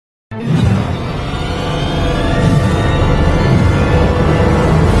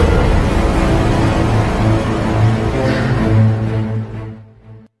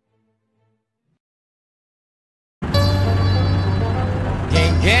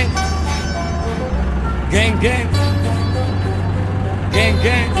Geng Geng, Geng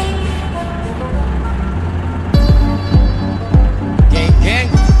Geng, Geng Geng,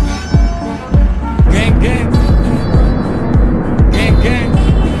 Geng Geng, Geng Geng,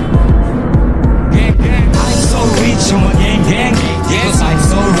 Geng Geng. I'm so rich, I'm a gang gang. Because I'm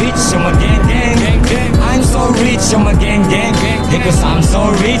so rich, I'm a gang gang. I'm so rich, I'm a gang gang. Because I'm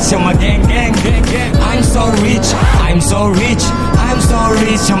so rich, I'm a gang gang. I'm so rich, I'm so rich, I'm so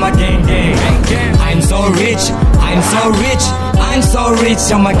rich, I'm a gang gang. I'm so rich, I'm so rich, I'm so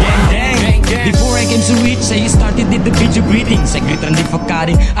rich, I'm a gang gang. Before I came to rich, I started with the video greetings. I greet and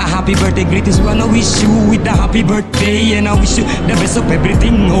forgetting a happy birthday greetings. Wanna wish you with a happy birthday, and I wish you the best of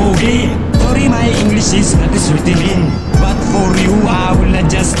everything. Okay, sorry my English is not as written, but for you I will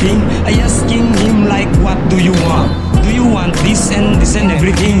adjusting. I asking him like, what do you want? Do you want this and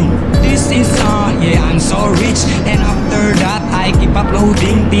everything? This is yeah, I'm so rich. And after that I keep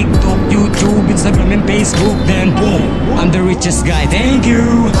uploading TikTok, YouTube, Instagram and Facebook. Then boom, I'm the richest guy. Thank you.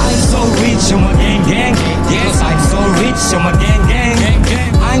 I'm so rich, I'm a gang gang. Because I'm so rich, I'm a gang gang.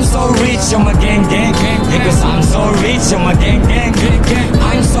 I'm so rich, I'm a gang gang. Because I'm so rich, I'm a gang gang.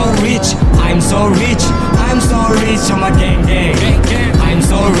 I'm so rich, I'm so rich, I'm so rich, I'm a gang gang. I'm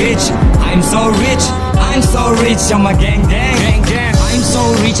so rich, I'm so rich, I'm so rich, I'm a gang gang. I'm so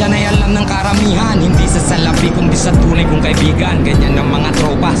rich, anay alam ng karamihan. Hindi sa salapi kundi sa tunay kong kaibigan. Ganyan ng mga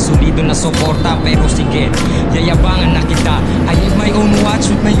tropa, solido na suporta. Pero sige, yayabangan na kita. I have my own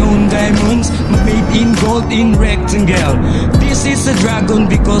watch with my own diamonds, made in gold in rectangle. This is a dragon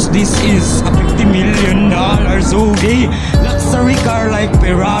because this is a $50 million. Okay, luxury car like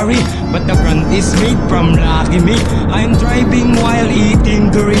Ferrari, but the brand is made from Lucky Me. I'm driving while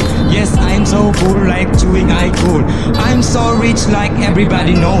eating curry. Yes, I'm so cool like chewing cool. I'm so rich like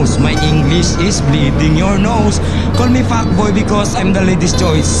everybody knows. My English is bleeding your nose. Call me fuckboy because I'm the lady's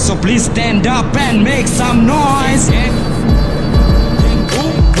choice. So please stand up and make some noise.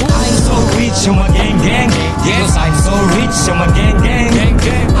 I'm so rich, I'm a gang gang. Because I'm so rich, I'm a gang gang.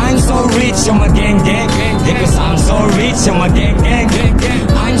 I'm so rich, I'm a gang gang. Because I'm so rich, I'm a gang gang.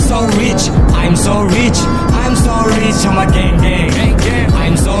 I'm so rich, I'm so rich, I'm so rich, I'm a gang gang.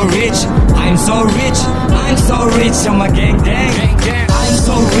 I'm so rich, I'm so rich, I'm so rich, I'm a gang gang. I'm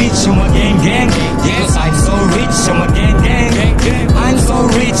so rich, I'm a gang gang. Because I'm so rich, I'm a gang gang. I'm so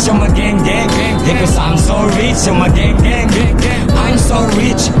rich, I'm a gang gang. Because I'm so rich, I'm a gang gang. I'm so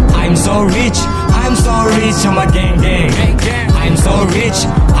rich, I'm so rich, I'm so rich, I'm a gang gang. I'm so rich,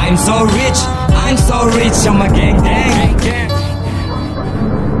 I'm so rich, I'm so rich, I'm a gang gang.